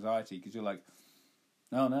extra anxiety, because you're like,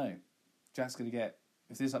 oh no, Jack's going to get,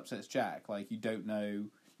 if this upsets Jack, like, you don't know,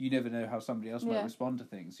 you never know how somebody else might respond to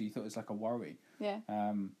things. So you thought it's like a worry. Yeah.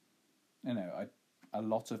 A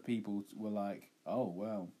lot of people were like, oh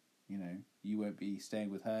well, you won't be staying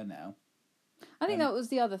with her now. I think that was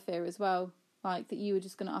the other fear as well, like that you were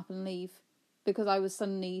just going to up and leave because I was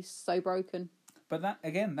suddenly so broken. But that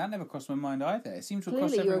never crossed my mind either. It seemed to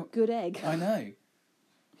Clearly, cross you're a good egg. I know.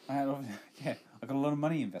 I got a lot of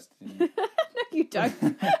money invested in you. No, you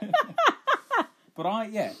don't. But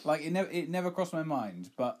it never crossed my mind.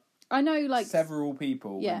 But I know, like, several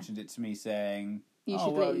people mentioned it to me, saying, you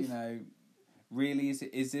should leave. Really,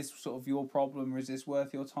 is this sort of your problem, or is this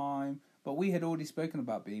worth your time? But we had already spoken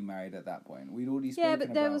about being married at that point. We'd already spoken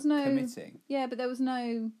about committing. Yeah, but there was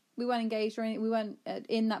no... We weren't engaged or anything. We weren't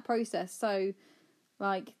in that process. So,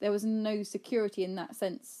 Like, there was no security in that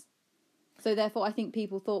sense. So therefore, I think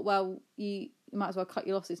people thought, well, you might as well cut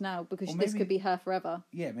your losses now because this could be her forever.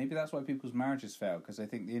 Yeah, maybe that's why people's marriages fail, because they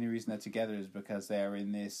think the only reason they're together is because they're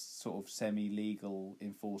in this sort of semi-legal,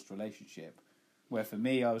 enforced relationship. Where for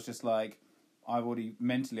me, I was just like, I'd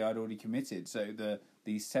already committed. So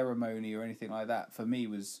the ceremony or anything like that, for me,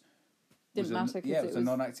 Didn't matter. It was a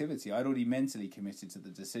non-activity. I'd already mentally committed to the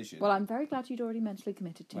decision. Well, I'm very glad you'd already mentally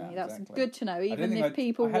committed to me. That's exactly. good to know, even if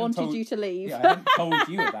people wanted you to leave. Yeah, I hadn't told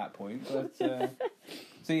you at that point. But,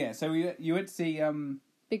 so you went to see...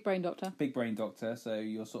 Big Brain Doctor. Big Brain Doctor, so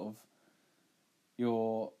you're sort of...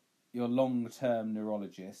 your long-term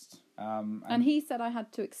neurologist. And he said I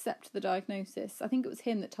had to accept the diagnosis. I think it was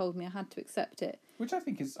him that told me I had to accept it. Which I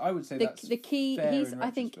think is, I would say that's the key. fair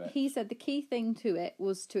I think he said the key thing to it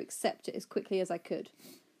was to accept it as quickly as I could,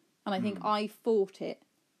 and I think I fought it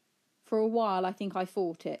for a while. I think I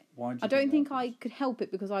fought it. Why? I don't think I could help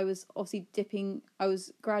it because I was obviously dipping. I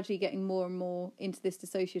was gradually getting more and more into this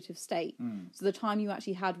dissociative state. So the time you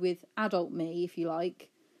actually had with adult me, if you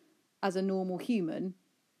like, as a normal human,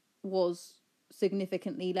 was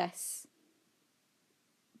significantly less.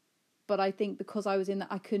 But I think because I was in that,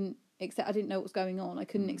 I couldn't accept. I didn't know what was going on. I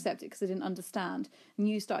couldn't accept it because I didn't understand. And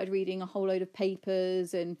you started reading a whole load of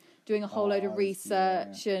papers and doing a whole load of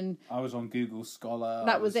research. Yeah. And I was on Google Scholar.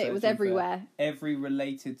 That was it. It was everywhere. Every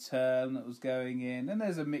related term that was going in, and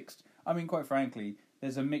there's a mixed. I mean, quite frankly,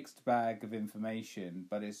 there's a mixed bag of information,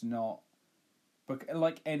 but it's not. But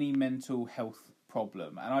like any mental health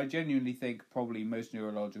problem, and I genuinely think probably most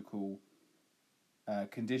neurological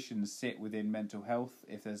conditions sit within mental health.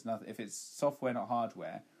 If it's software not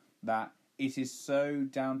hardware, that it is so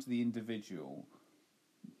down to the individual.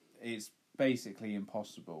 It's basically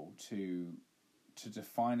impossible to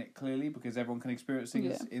define it clearly because everyone can experience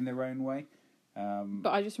things in their own way.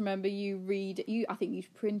 But I just remember I think you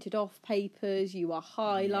printed off papers, you were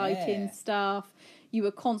highlighting stuff, you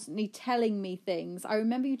were constantly telling me things. I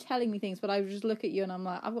remember you telling me things, but I would just look at you and I'm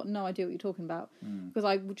like, I've got no idea what you're talking about because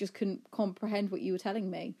I just couldn't comprehend what you were telling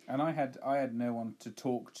me. And I had no one to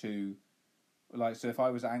talk to, like, so if I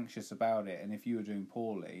was anxious about it and if you were doing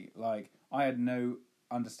poorly, like, I had no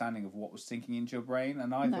understanding of what was sinking into your brain,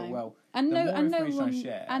 and I thought, well, the more information I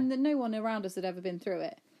share... And no one around us had ever been through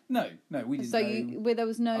it. No, we didn't know. There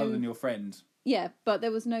was no... Other than your friend. Yeah, but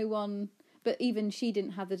there was no one... But even she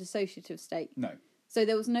didn't have the dissociative state. No. So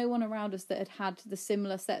there was no one around us that had the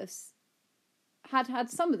similar set of... Had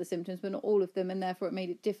some of the symptoms, but not all of them, and therefore it made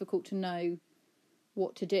it difficult to know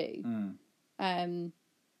what to do.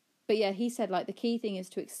 But yeah, he said, like, the key thing is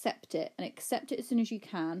to accept it, and accept it as soon as you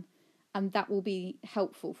can, and that will be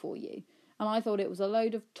helpful for you. And I thought it was a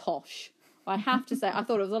load of tosh. I have to say, I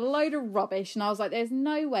thought it was a load of rubbish, and I was like, there's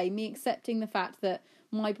no way me accepting the fact that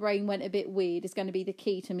my brain went a bit weird is going to be the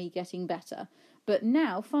key to me getting better. But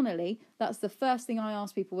now, funnily, that's the first thing I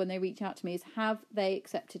ask people when they reach out to me is, have they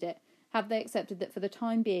accepted it? Have they accepted that for the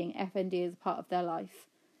time being, FND is a part of their life?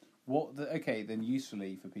 Then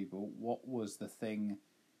usefully for people, what was the thing,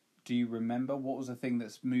 do you remember, what was the thing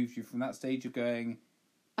that's moved you from that stage of going...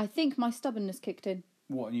 I think my stubbornness kicked in.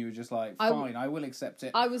 What, and you were just like, fine, I will accept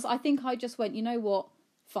it. I think I just went, you know what,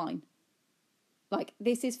 fine. Like,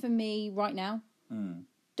 this is for me right now.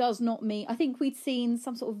 Does not mean... I think we'd seen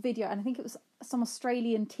some sort of video, and I think it was some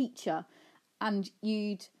Australian teacher, and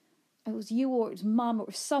it was you or it was mum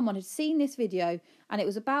or someone had seen this video, and it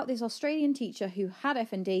was about this Australian teacher who had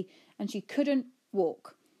FND, and she couldn't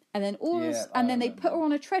walk. And then they put her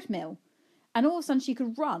on a treadmill, and all of a sudden she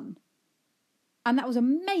could run. And that was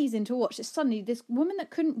amazing to watch. That suddenly this woman that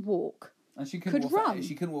couldn't walk and she could run.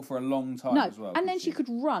 She couldn't walk for a long time as well. And then she could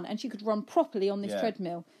run, and she could run properly on this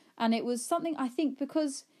treadmill. And it was something, I think,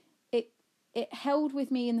 because it held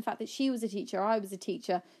with me in the fact that she was a teacher, I was a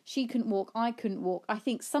teacher, she couldn't walk, I couldn't walk. I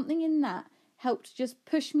think something in that helped just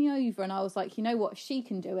push me over, and I was like, you know what, if she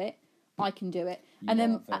can do it, I can do it. You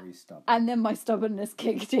are very stubborn. And then my stubbornness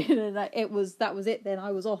kicked in, and that was it. Then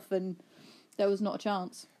I was off, and there was not a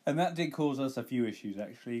chance. And that did cause us a few issues,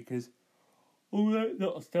 actually, because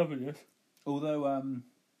although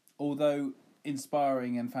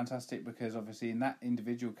inspiring and fantastic, because obviously in that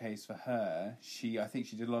individual case for her, I think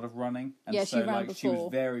she did a lot of running, and yeah, she ran before. She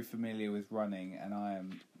was very familiar with running, and I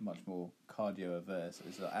am much more cardio averse,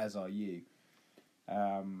 as are you.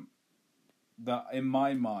 That in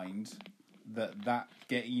my mind, that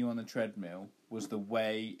getting you on the treadmill was the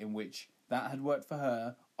way in which that had worked for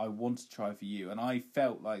her. I want to try for you, and I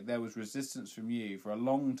felt like there was resistance from you for a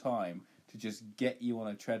long time to just get you on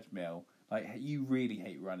a treadmill. Like, you really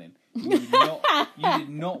hate running. You did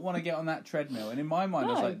not want to get on that treadmill. And in my mind,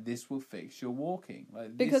 I was No. like, this will fix your walking.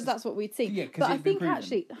 Like, Because that's what we'd seen. Yeah, 'cause but I it'd been think proven.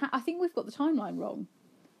 actually, I think we've got the timeline wrong.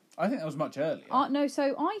 I think that was much earlier. No,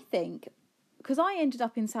 so I think, because I ended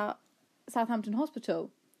up in Southampton Hospital.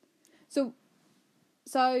 So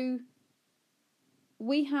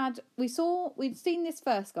we'd seen this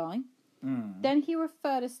first guy. Then he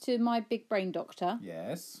referred us to my big brain doctor.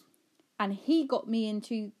 Yes. And he got me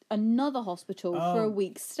into another hospital for a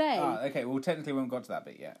week's stay. Okay. Well, technically, we haven't got to that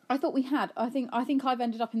bit yet. I thought we had. I think I've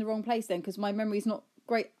ended up in the wrong place then because my memory's not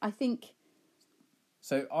great. I think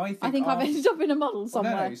I've ended up in a muddle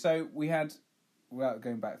somewhere. No. So we had, without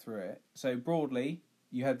going back through it. So broadly,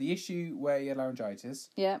 you had the issue where you had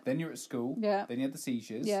laryngitis. Yeah. Then you were at school. Yeah. Then you had the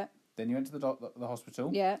seizures. Yeah. Then you went to the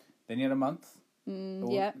hospital. Yeah. Then you had a month. Then Then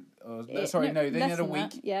you had a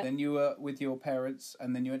week. Yeah. Then you were with your parents,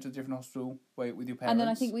 and then you went to a different hospital with your parents. And then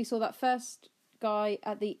I think we saw that first guy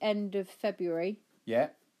at the end of February. Yeah.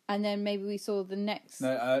 And then maybe we saw the next.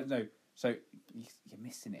 No. So you're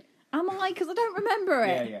missing it. Am I? Because I don't remember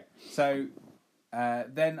it. Yeah. So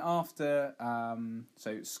then after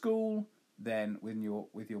school, then with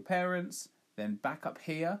your parents, then back up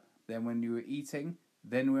here, then when you were eating,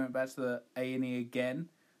 then we went back to the A&E again.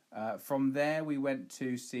 From there, we went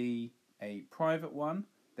to see a private one.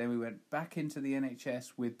 Then we went back into the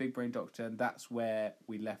NHS with Big Brain Doctor, and that's where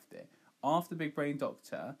we left it. After Big Brain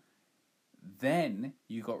Doctor, then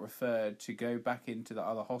you got referred to go back into the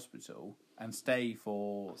other hospital and stay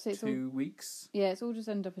for 2 weeks. Yeah, it's all just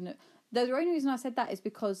ended up in it. The only reason I said that is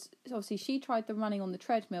because obviously she tried the running on the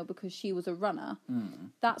treadmill because she was a runner.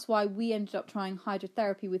 That's why we ended up trying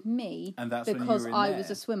hydrotherapy with me, and that's because when you were in I there. was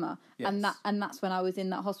a swimmer, Yes. and that's when I was in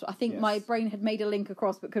that hospital. I think Yes. my brain had made a link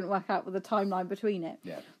across but couldn't work out with the timeline between it.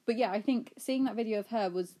 Yeah. But yeah, I think seeing that video of her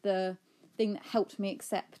was the thing that helped me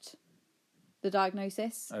accept the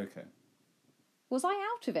diagnosis. Okay. Was I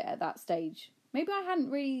out of it at that stage? Maybe I hadn't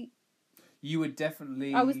really. You were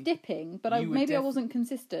definitely... I was dipping, but I wasn't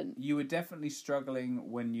consistent. You were definitely struggling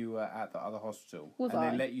when you were at the other hospital. Was and I?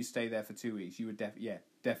 they let you stay there for 2 weeks. You were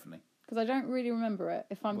definitely. Because I don't really remember it,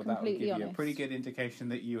 if I'm That would completely give honest. you a pretty good indication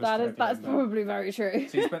that you were That's struggling. probably very true.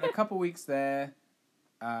 So you spent a couple of weeks there,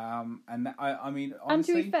 and I mean, honestly... And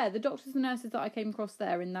to be fair, the doctors and nurses that I came across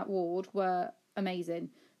there in that ward were amazing.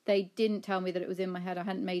 They didn't tell me that it was in my head. I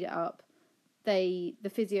hadn't made it up. The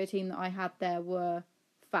physio team that I had there were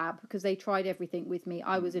fab because they tried everything with me.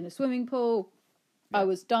 I was in a swimming pool. Yeah. I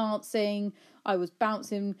was dancing. I was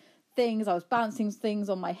bouncing things. I was bouncing things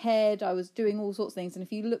on my head. I was doing all sorts of things. And if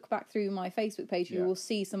you look back through my Facebook page, you will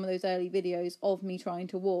see some of those early videos of me trying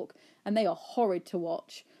to walk. And they are horrid to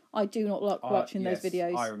watch. I do not like watching those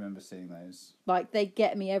videos. I remember seeing those. Like, they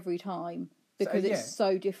get me every time. Because it's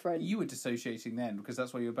so different. You were dissociating then because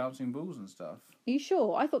that's why you were bouncing balls and stuff. Are you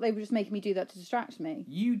sure? I thought they were just making me do that to distract me.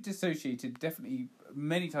 You dissociated definitely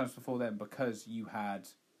many times before then because you had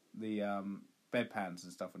the bedpans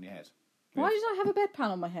and stuff on your head. Why did I have a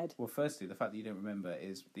bedpan on my head? Well, firstly, the fact that you don't remember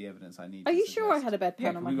is the evidence I need. Are you sure I had a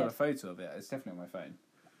bedpan on my head? We've got a photo of it. It's definitely on my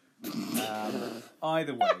phone.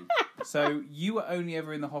 Either way, so you were only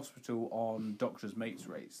ever in the hospital on doctor's mates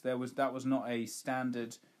rates. That was not a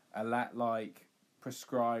standard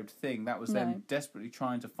prescribed thing. That was them desperately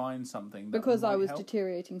trying to find something that because I was help.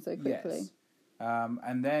 deteriorating so quickly. Yes.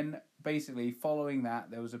 And then basically following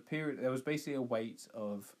that, there was a period. There was basically a wait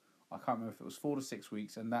of, I can't remember if it was 4 to 6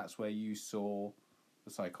 weeks, and that's where you saw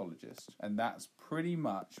the psychologist, and that's pretty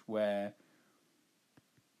much where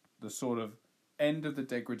the sort of end of the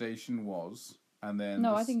degradation was. And then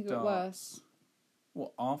I think it got worse.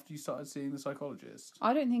 What, after you started seeing the psychologist?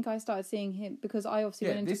 I don't think I started seeing him because I obviously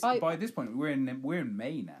went into... By this point, we're in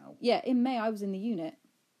May now. Yeah, in May I was in the unit.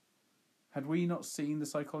 Had we not seen the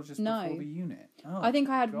psychologist before the unit? Oh, I think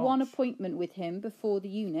I had one appointment with him before the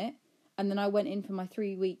unit, and then I went in for my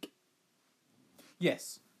 3-week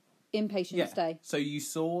inpatient stay. So you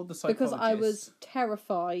saw the psychologist... Because I was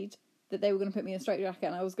terrified that they were going to put me in a straitjacket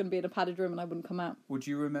and I was going to be in a padded room and I wouldn't come out. Would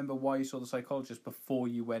you remember why you saw the psychologist before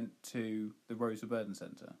you went to the Rosa Burden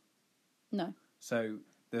Centre? No. So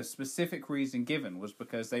the specific reason given was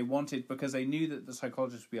because they knew that the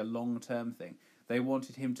psychologist would be a long-term thing. They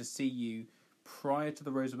wanted him to see you prior to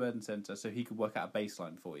the Rosa Burden Centre so he could work out a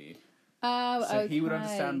baseline for you. Oh, so he would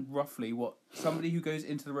understand roughly what somebody who goes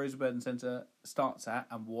into the Rosa Burden Centre starts at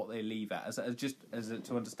and what they leave at, to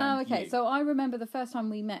understand. Oh, okay. You. So I remember the first time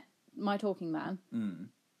we met my talking man.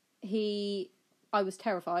 I was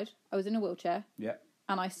terrified. I was in a wheelchair. Yeah.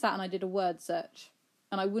 And I sat and I did a word search,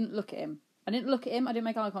 and I wouldn't look at him. I didn't look at him. I didn't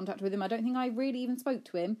make eye contact with him. I don't think I really even spoke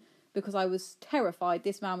to him. because I was terrified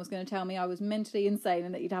this man was going to tell me I was mentally insane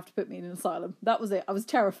and that he'd have to put me in an asylum. That was it. I was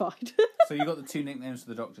terrified. So you got the 2 nicknames for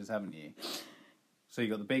the doctors, haven't you? So you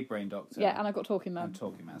got the Big Brain Doctor. Yeah, and I got Talking Man. And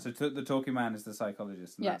Talking Man. So the Talking Man is the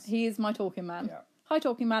psychologist. And Yeah, he is my Talking Man. Yeah. Hi,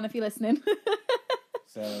 Talking Man, if you're listening.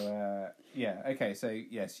 So, yeah, okay, so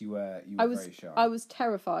yes, you were very shy. I was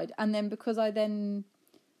terrified, and then because I then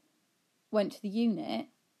went to the unit...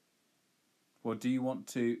 Well, do you want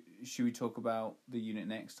to... Should we talk about the unit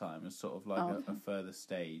next time as sort of like a further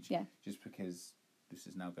stage? Yeah. Just because this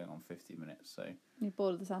is now going on 50 minutes, so... You're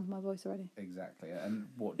bored of the sound of my voice already. Exactly. And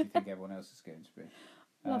what do you think everyone else is going to be?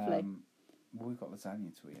 Lovely. Well, we've got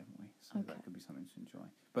lasagna to eat, haven't we? So that could be something to enjoy.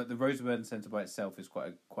 But the Rosa Burton Centre by itself is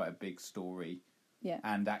quite a big story. Yeah.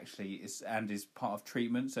 And actually is part of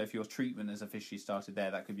treatment. So if your treatment has officially started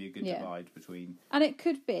there, that could be a good divide between... And it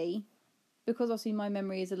could be, because obviously my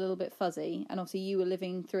memory is a little bit fuzzy, and obviously you were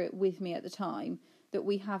living through it with me at the time, that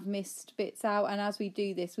we have missed bits out. And as we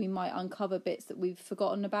do this, we might uncover bits that we've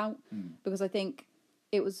forgotten about. Because I think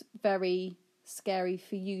it was very scary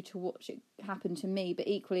for you to watch it happen to me, but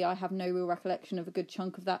equally I have no real recollection of a good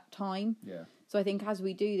chunk of that time. Yeah. So I think as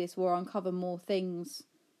we do this, we'll uncover more things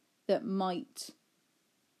that might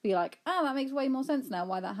be like, that makes way more sense now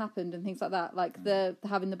why that happened, and things like that, like the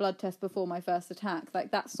having the blood test before my first attack, like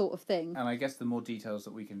that sort of thing. And I guess the more details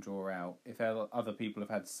that we can draw out, if other people have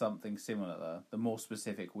had something similar, the more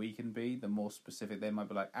specific we can be, the more specific they might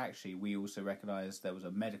be like, actually we also recognise there was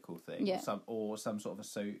a medical thing, or some sort of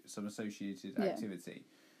some associated activity.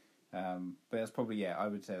 But that's probably, I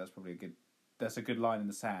would say that's a good line in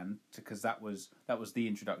the sand, because that was the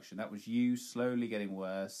introduction. That was you slowly getting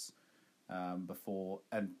worse before,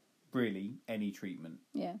 and really any treatment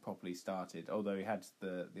properly started. Although he had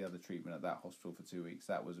the other treatment at that hospital for 2 weeks,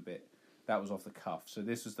 that was off the cuff. So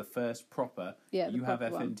this was the first proper. You have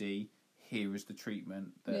FND. Here is the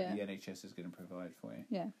treatment that the NHS is going to provide for you.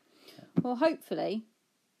 Yeah. Well, hopefully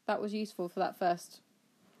that was useful for that first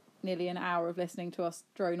nearly an hour of listening to us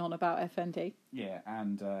drone on about FND. Yeah,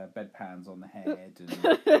 and bedpans on the head and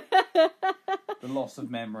the loss of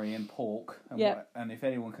memory in pork. And if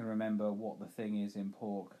anyone can remember what the thing is in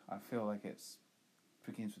pork, I feel like it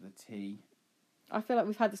begins with a T. I feel like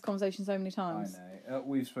we've had this conversation so many times. I know.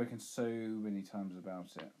 We've spoken so many times about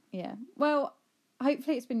it. Yeah. Well,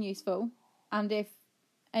 hopefully it's been useful. And if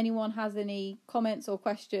anyone has any comments or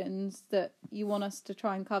questions that you want us to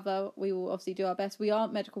try and cover, we will obviously do our best. We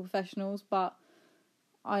aren't medical professionals, but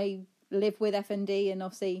I live with FND, and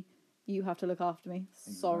obviously you have to look after me.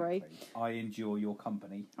 Exactly. Sorry. I endure your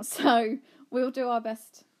company. So we'll do our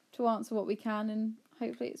best to answer what we can, and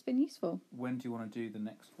hopefully it's been useful. When do you want to do the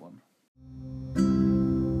next one?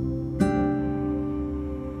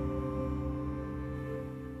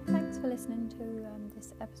 Thanks for listening to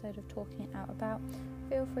this episode of Talking It Out About.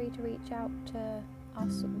 Feel free to reach out to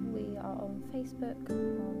us. We are on Facebook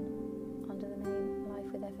under the name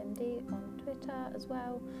Life with FND, on Twitter as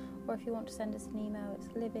well, or if you want to send us an email, it's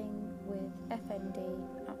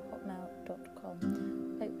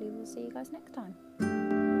livingwithfnd@hotmail.com. Hopefully we'll see you guys next time.